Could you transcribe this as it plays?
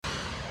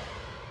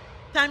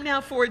Time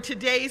now for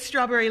today's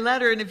Strawberry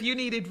Letter. And if you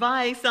need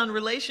advice on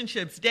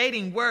relationships,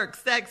 dating, work,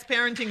 sex,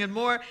 parenting, and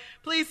more,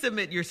 please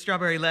submit your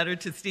Strawberry Letter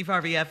to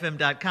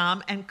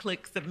steveharveyfm.com and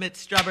click Submit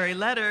Strawberry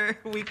Letter.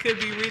 We could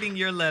be reading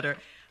your letter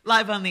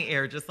live on the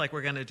air, just like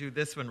we're going to do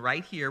this one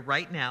right here,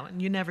 right now.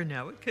 And you never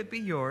know. It could be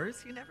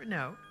yours. You never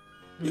know.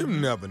 You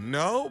never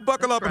know.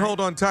 Buckle That's up and right. hold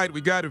on tight.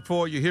 We got it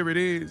for you. Here it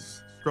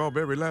is.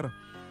 Strawberry Letter.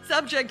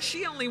 Subject,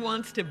 she only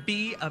wants to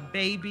be a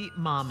baby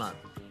mama.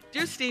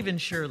 Dear Steve and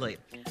Shirley,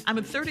 I'm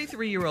a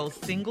 33-year-old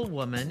single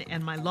woman,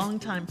 and my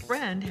longtime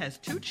friend has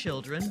 2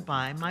 children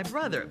by my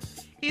brother.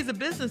 He's a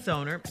business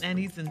owner, and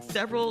he's in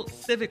several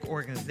civic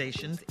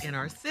organizations in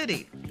our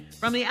city.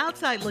 From the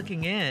outside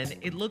looking in,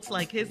 it looks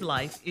like his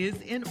life is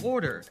in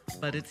order,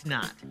 but it's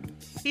not.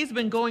 He's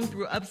been going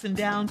through ups and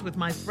downs with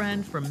my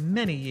friend for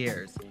many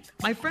years.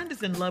 My friend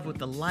is in love with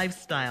the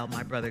lifestyle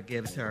my brother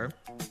gives her,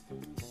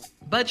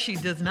 but she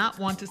does not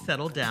want to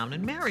settle down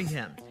and marry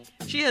him.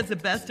 She has the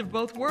best of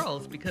both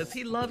worlds because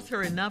he loves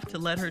her enough to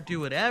let her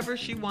do whatever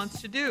she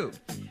wants to do.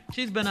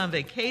 She's been on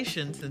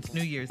vacation since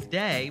New Year's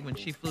Day when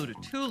she flew to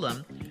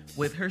Tulum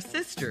with her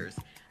sisters.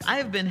 I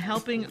have been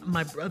helping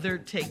my brother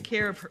take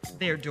care of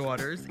their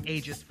daughters,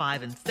 ages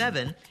 5 and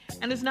 7,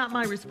 and it's not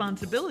my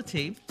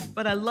responsibility,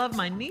 but I love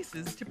my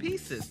nieces to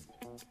pieces.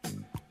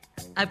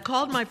 I've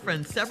called my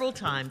friend several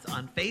times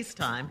on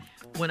FaceTime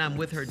when I'm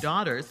with her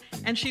daughters,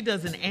 and she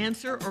doesn't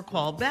answer or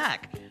call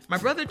back. My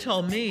brother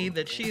told me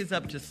that she is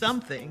up to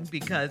something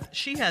because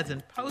she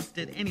hasn't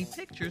posted any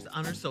pictures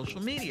on her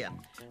social media.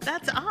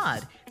 That's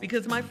odd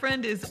because my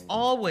friend is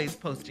always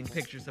posting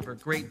pictures of her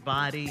great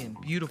body and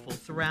beautiful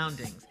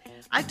surroundings.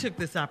 I took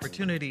this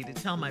opportunity to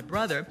tell my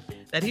brother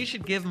that he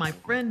should give my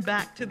friend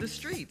back to the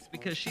streets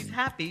because she's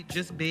happy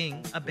just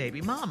being a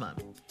baby mama.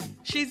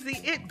 She's the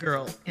it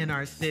girl in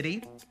our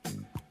city,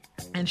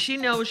 and she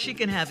knows she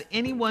can have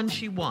anyone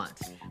she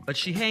wants, but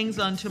she hangs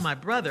on to my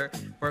brother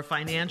for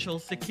financial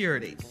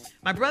security.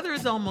 My brother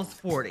is almost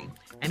 40,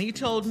 and he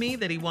told me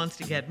that he wants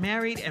to get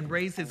married and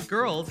raise his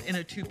girls in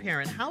a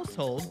 2-parent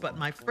household, but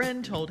my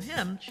friend told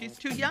him she's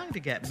too young to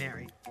get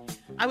married.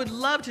 I would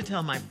love to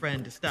tell my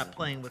friend to stop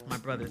playing with my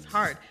brother's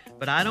heart,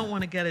 but I don't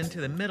want to get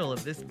into the middle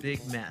of this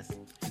big mess.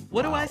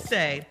 What do I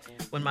say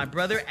when my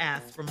brother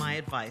asks for my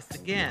advice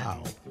again?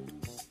 Wow.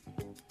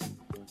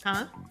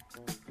 Huh?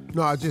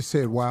 No, I just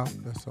said wow.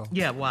 That's all.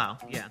 Yeah, wow,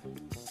 yeah.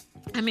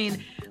 I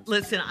mean,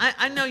 listen,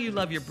 I know you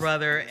love your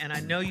brother, and I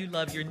know you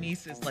love your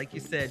nieces. Like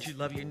you said, you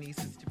love your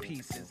nieces to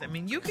pieces. I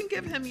mean, you can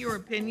give him your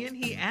opinion.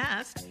 He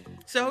asked,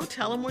 so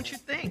tell him what you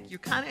think. You're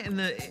kind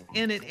of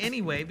in it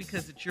anyway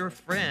because it's your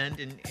friend,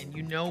 and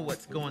you know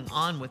what's going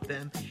on with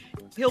them.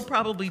 He'll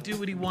probably do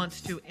what he wants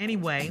to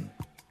anyway,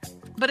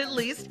 but at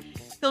least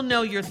he'll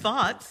know your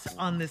thoughts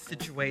on this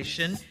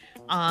situation.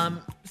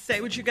 Say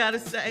what you got to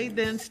say,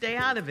 then stay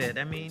out of it.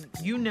 I mean,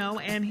 you know,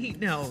 and he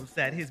knows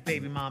that his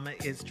baby mama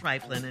is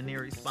trifling and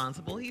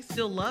irresponsible. He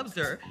still loves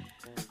her,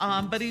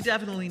 but he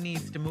definitely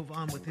needs to move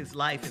on with his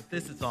life if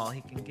this is all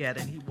he can get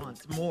and he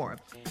wants more.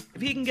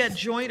 If he can get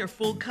joint or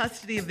full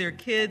custody of their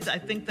kids, I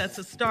think that's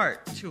a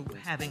start to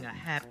having a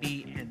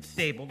happy and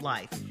stable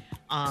life.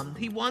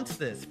 He wants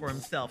this for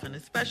himself and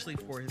especially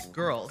for his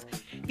girls.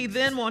 He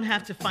then won't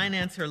have to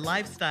finance her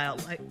lifestyle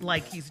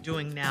like he's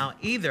doing now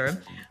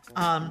either.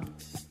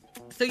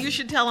 So you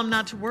should tell him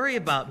not to worry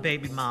about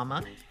baby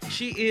mama.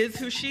 She is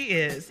who she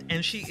is,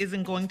 and she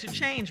isn't going to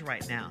change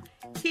right now.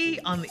 He,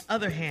 on the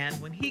other hand,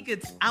 when he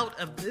gets out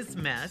of this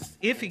mess,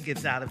 if he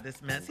gets out of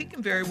this mess, he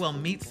can very well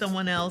meet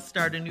someone else,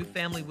 start a new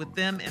family with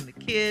them and the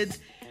kids.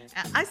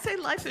 I say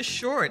life is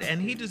short,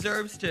 and he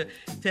deserves to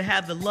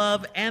have the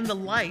love and the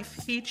life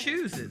he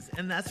chooses,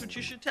 and that's what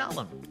you should tell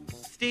him.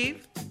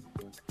 Steve?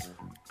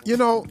 You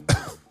know,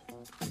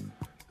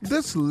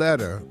 this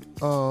letter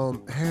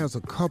has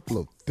a couple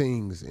of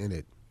things in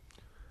it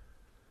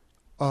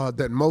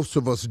that most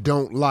of us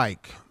don't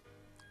like.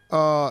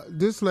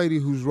 This lady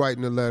who's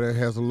writing the letter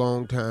has a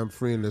longtime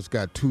friend that's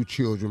got 2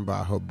 children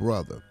by her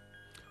brother.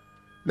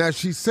 Now,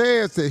 she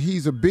says that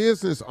he's a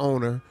business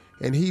owner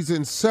and he's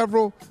in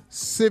several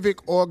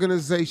civic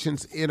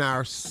organizations in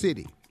our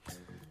city.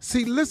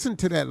 See, listen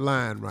to that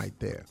line right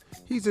there.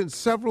 He's in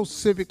several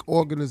civic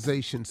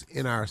organizations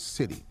in our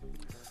city.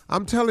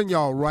 I'm telling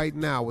y'all right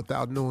now,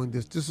 without knowing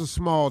this is a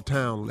small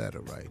town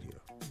letter right here.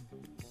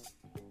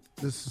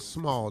 This is a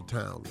small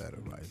town letter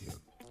right here.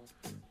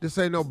 This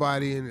ain't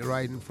nobody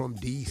writing from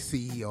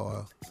D.C.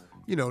 or,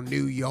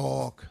 New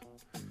York.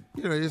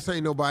 This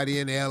ain't nobody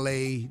in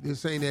L.A.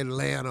 This ain't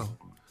Atlanta.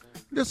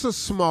 This is a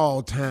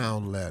small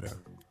town letter.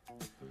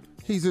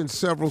 He's in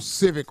several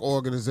civic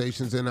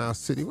organizations in our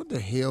city. What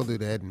the hell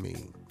did that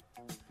mean?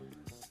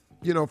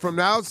 From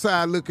the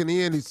outside looking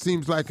in, it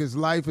seems like his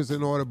life is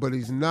in order, but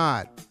he's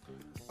not.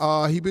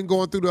 He's been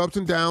going through the ups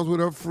and downs with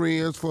her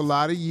friends for a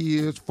lot of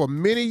years, for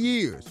many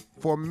years.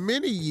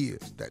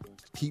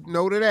 Keep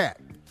note of that.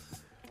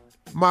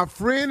 My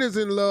friend is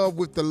in love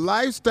with the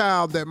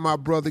lifestyle that my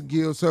brother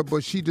gives her,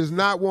 but she does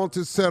not want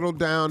to settle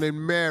down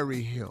and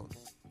marry him.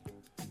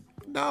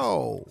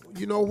 No.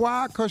 You know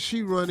why? Because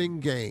she running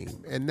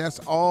game. And that's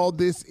all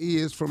this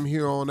is from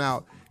here on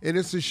out. and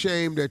it's a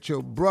shame that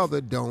your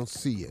brother don't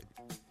see it.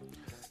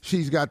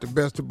 She's got the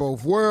best of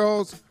both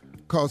worlds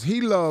because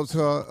he loves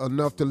her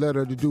enough to let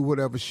her to do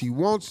whatever she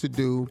wants to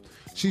do.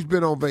 She's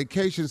been on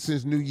vacation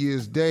since New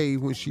Year's Day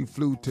when she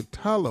flew to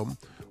Tulum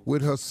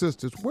with her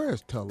sisters.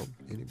 Where's Tulum?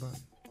 Anybody?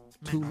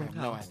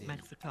 Mexico. No idea.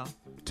 Mexico.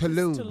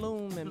 Tulum.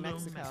 Tulum in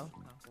Mexico.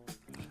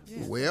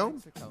 Yeah, Well,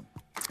 Mexico.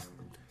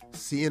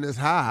 seeing as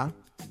high,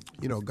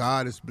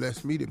 God has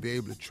blessed me to be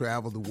able to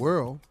travel the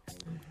world.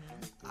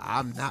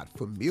 I'm not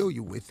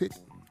familiar with it.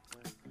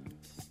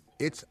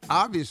 It's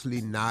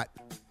obviously not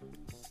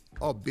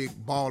a big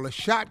baller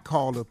shot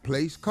caller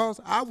place because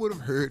I would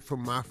have heard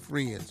from my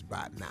friends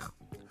by now.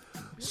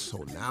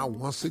 So now,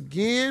 once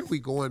again, we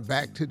going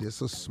back to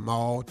this a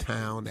small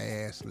town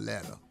ass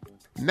letter.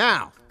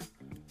 Now,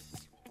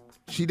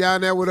 she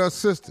down there with her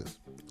sisters.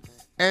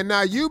 And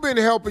now you've been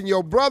helping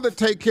your brother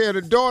take care of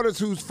the daughters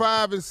who's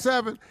 5 and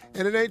 7,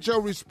 and it ain't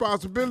your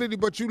responsibility,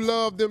 but you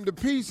love them to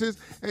pieces,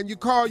 and you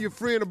call your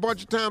friend a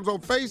bunch of times on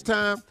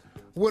FaceTime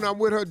when I'm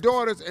with her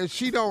daughters, and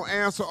she don't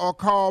answer or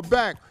call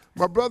back.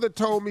 My brother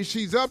told me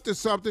she's up to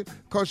something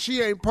because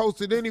she ain't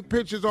posted any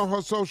pictures on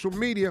her social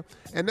media,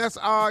 and that's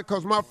odd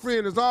because my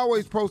friend is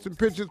always posting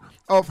pictures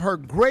of her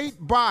great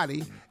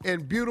body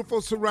and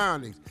beautiful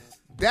surroundings.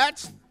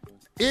 That's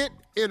it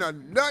in a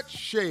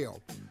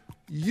nutshell.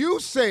 You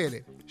said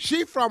it.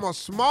 She from a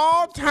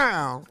small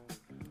town,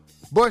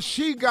 but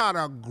she got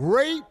a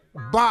great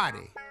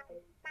body.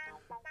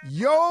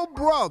 Your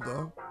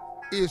brother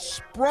is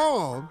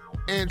sprung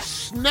and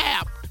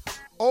snapped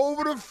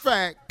over the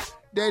fact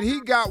that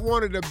he got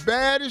one of the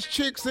baddest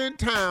chicks in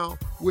town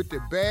with the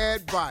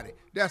bad body.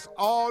 That's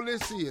all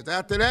this is.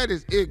 After that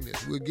is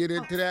ignorance. We'll get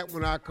into that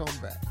when I come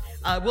back.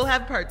 We'll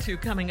have part 2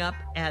 coming up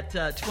at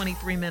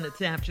 23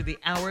 minutes after the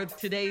hour.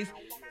 Today's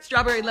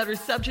Strawberry Letter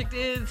subject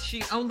is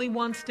she only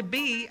wants to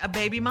be a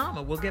baby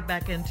mama. We'll get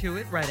back into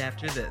it right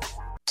after this.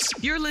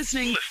 You're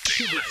listening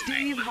to the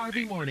Steve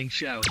Harvey Morning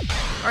Show.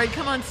 All right,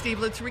 come on, Steve.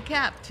 Let's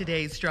recap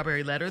today's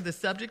Strawberry Letter. The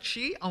subject,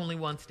 she only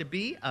wants to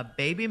be a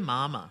baby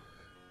mama.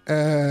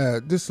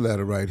 This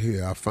letter right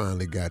here, I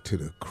finally got to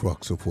the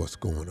crux of what's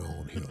going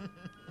on here.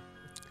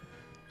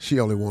 She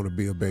only want to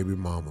be a baby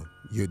mama.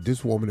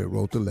 This woman that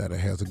wrote the letter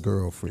has a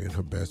girlfriend,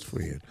 her best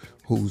friend,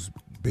 who's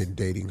been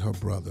dating her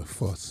brother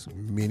for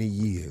many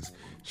years.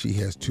 She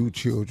has 2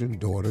 children,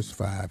 daughters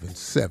 5 and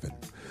 7.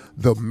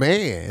 The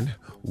man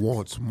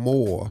wants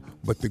more,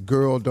 but the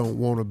girl don't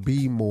want to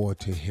be more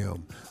to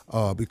him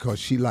because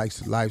she likes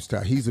the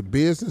lifestyle. He's a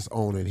business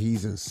owner, and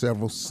he's in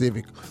several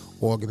civic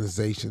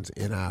organizations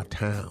in our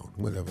town,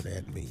 whatever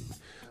that means.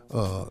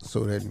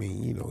 So that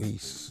means,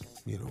 he's...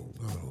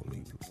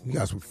 he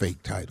got some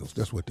fake titles.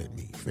 That's what that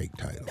means, fake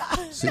titles.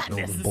 Sitting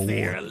on the board.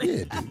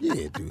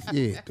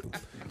 Yeah,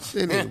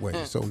 dude. Anyway,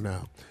 so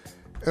now,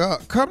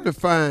 come to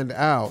find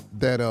out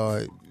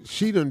that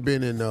she done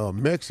been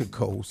in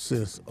Mexico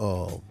since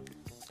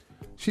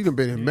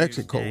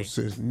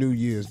since New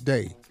Year's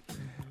Day.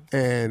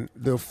 And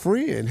the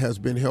friend has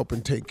been helping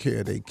take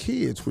care of their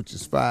kids, which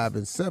is 5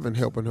 and 7,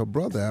 helping her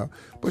brother out.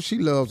 But she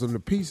loves them to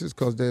pieces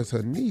because there's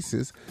her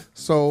nieces.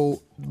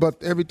 So,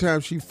 but every time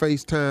she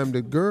FaceTime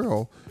the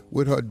girl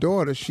with her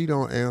daughter, she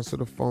don't answer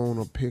the phone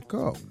or pick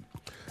up.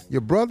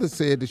 Your brother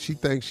said that she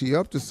thinks she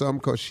up to something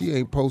because she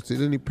ain't posted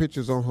any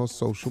pictures on her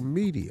social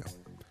media.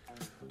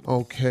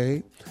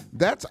 Okay,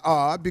 that's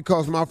odd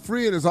because my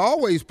friend is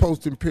always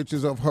posting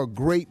pictures of her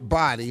great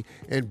body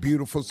and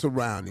beautiful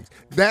surroundings.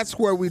 That's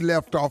where we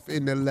left off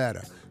in the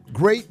letter.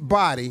 Great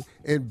body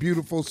and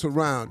beautiful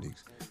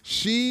surroundings.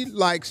 She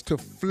likes to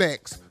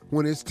flex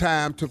when it's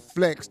time to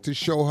flex to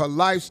show her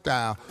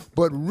lifestyle,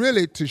 but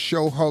really to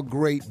show her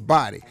great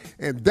body.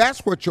 And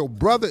that's what your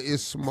brother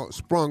is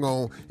sprung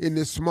on in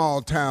this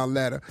small town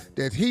letter,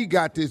 that he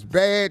got this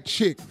bad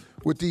chick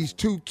with these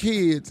 2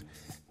 kids,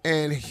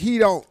 and he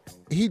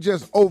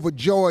just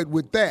overjoyed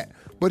with that,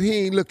 but he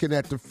ain't looking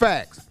at the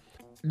facts.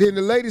 Then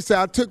the lady said,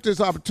 I took this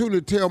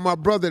opportunity to tell my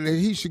brother that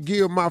he should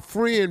give my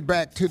friend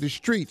back to the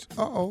streets.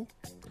 Uh-oh.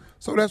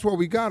 So that's where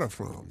we got her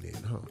from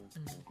then, huh?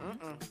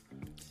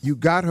 You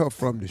got her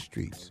from the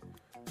streets.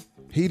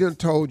 He done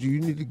told you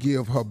need to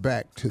give her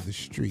back to the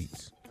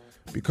streets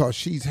because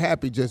she's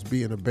happy just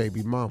being a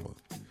baby mama.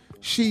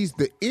 She's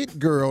the it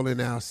girl in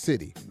our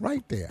city,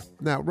 right there.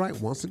 Now, right,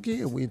 once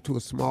again, we're into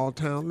a small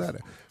town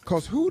letter.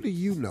 Because who do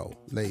you know,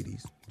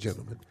 ladies,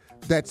 gentlemen,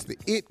 that's the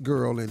it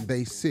girl in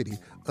they city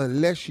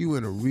unless you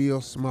in a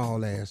real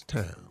small ass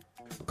town?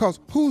 Because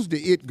who's the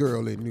it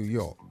girl in New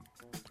York?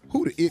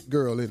 Who the it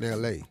girl in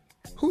L.A.?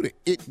 Who the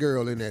it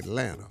girl in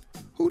Atlanta?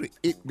 Who the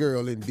it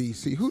girl in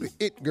D.C.? Who the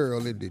it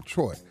girl in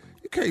Detroit?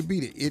 You can't be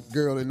the it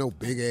girl in no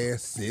big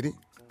ass city.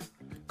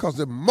 Because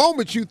the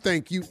moment you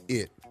think you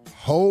it,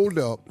 hold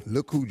up,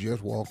 look who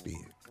just walked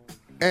in.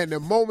 And the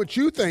moment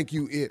you think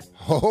you it,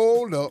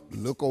 hold up,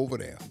 look over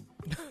there.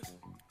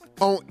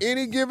 On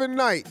any given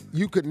night,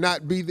 you could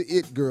not be the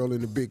it girl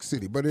in the big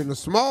city. But in a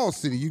small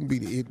city, you can be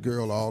the it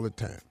girl all the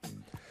time.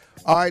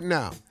 All right,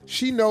 now,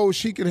 she knows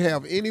she can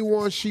have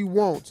anyone she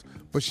wants,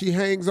 but she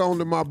hangs on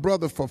to my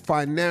brother for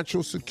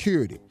financial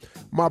security.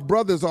 My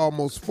brother's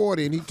almost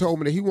 40, and he told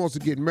me that he wants to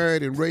get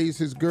married and raise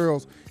his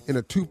girls in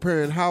a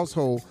 2-parent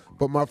household,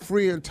 but my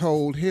friend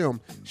told him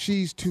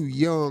she's too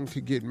young to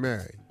get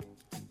married.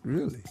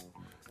 Really?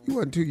 You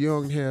wasn't too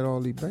young and had all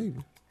these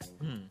babies.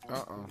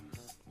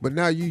 But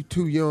now you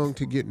too young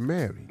to get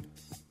married.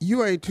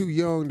 You ain't too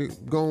young to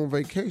go on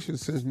vacation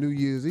since New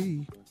Year's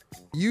Eve.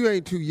 You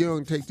ain't too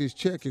young to take this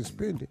check and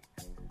spend it.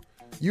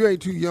 You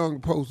ain't too young to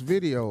post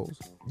videos.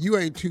 You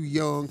ain't too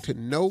young to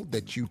know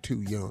that you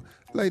too young.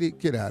 Lady,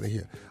 get out of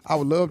here. I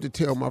would love to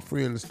tell my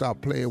friend to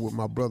stop playing with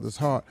my brother's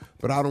heart,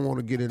 but I don't want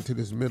to get into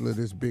this middle of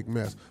this big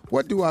mess.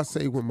 What do I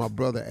say when my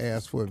brother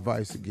asks for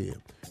advice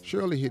again?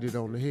 Shirley hit it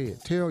on the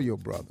head. Tell your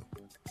brother.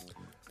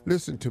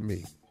 Listen to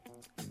me.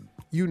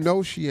 You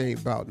know she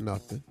ain't about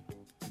nothing.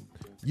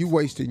 You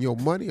wasting your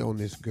money on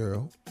this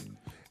girl.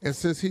 And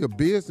since he a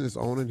business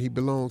owner and he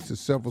belongs to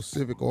several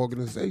civic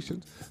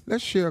organizations,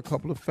 let's share a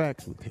couple of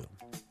facts with him.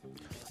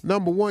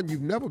 Number one,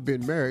 you've never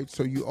been married,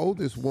 so you owe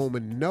this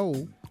woman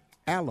no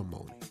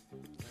alimony.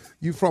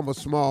 You from a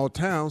small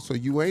town, so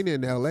you ain't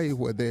in L.A.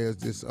 where there's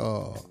this,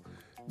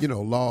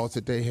 laws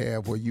that they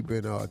have where you've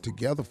been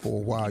together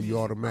for a while, you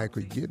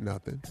automatically get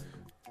nothing.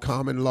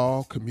 Common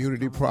law,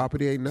 community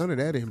property, ain't none of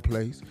that in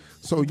place.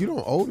 So you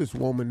don't owe this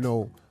woman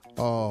no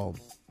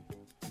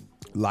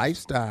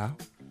lifestyle.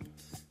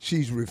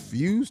 She's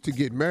refused to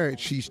get married.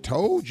 She's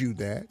told you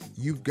that.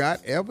 You've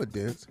got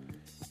evidence.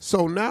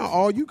 So now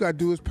all you got to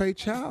do is pay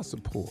child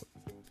support.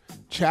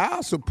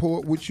 Child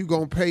support, which you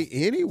going to pay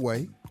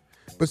anyway.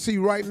 But see,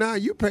 right now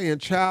you're paying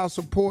child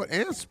support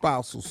and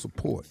spousal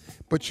support,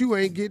 but you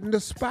ain't getting the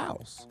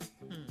spouse.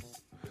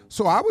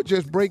 So I would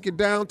just break it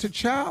down to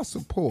child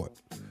support.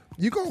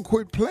 You're going to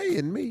quit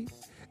playing me.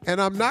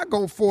 And I'm not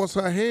going to force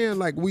her hand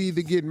like we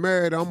either get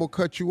married or I'm going to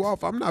cut you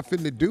off. I'm not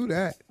finna do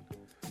that.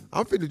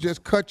 I'm finna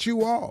just cut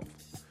you off.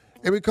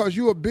 And because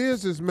you're a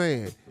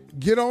businessman,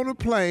 get on a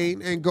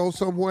plane and go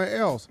somewhere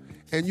else.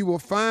 And you will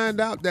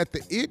find out that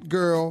the it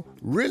girl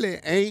really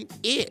ain't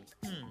it.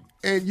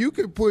 And you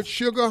can put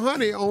sugar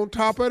honey on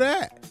top of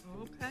that.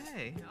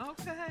 Okay.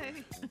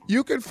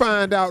 You can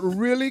find out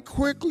really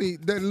quickly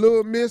that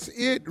little Miss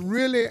It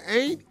really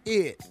ain't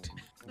it.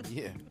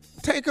 Yeah.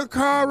 Take a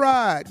car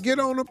ride. Get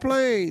on a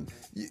plane.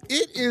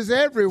 It is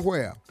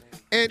everywhere.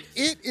 And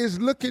it is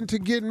looking to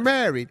get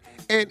married.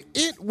 And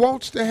it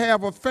wants to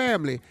have a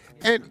family.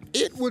 And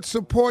it would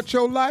support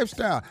your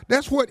lifestyle.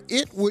 That's what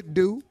it would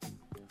do.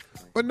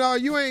 But no,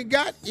 you ain't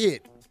got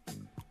it.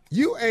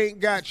 You ain't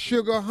got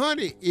sugar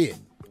honey it.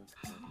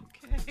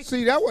 Okay.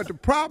 See, that's what the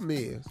problem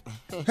is.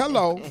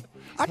 Hello.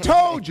 I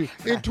told you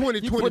in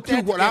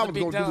 2022 what I was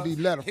going to do with these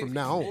letters from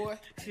now on. Boy.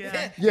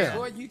 Yeah.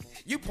 Boy,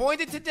 you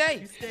pointed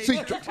today. See,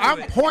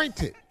 I'm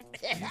pointed.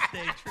 You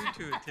stayed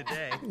true to it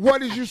today.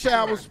 What did you say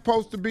I was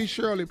supposed to be,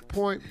 Shirley?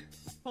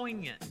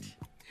 Poignant.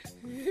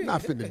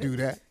 Not finna do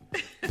that.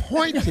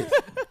 Pointed.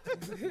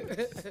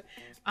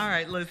 All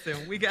right,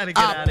 listen, we got to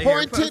get out of here.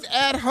 I pointed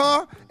at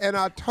her and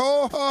I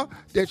told her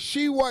that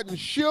she wasn't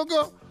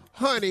sugar,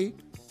 honey,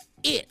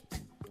 it.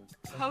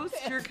 Post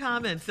your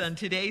comments on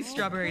today's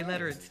Strawberry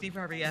Letter at Steve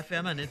Harvey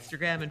FM on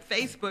Instagram and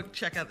Facebook.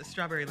 Check out the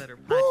Strawberry Letter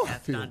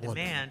podcast on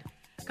demand.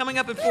 Coming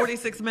up at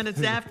 46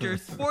 minutes after,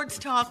 Sports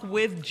Talk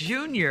with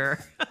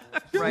Junior.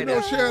 Right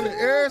now, Shirley,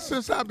 ever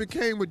since I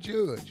became a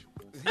judge.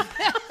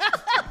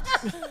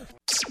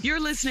 You're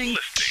listening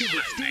to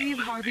the Steve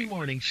Harvey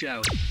Morning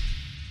Show.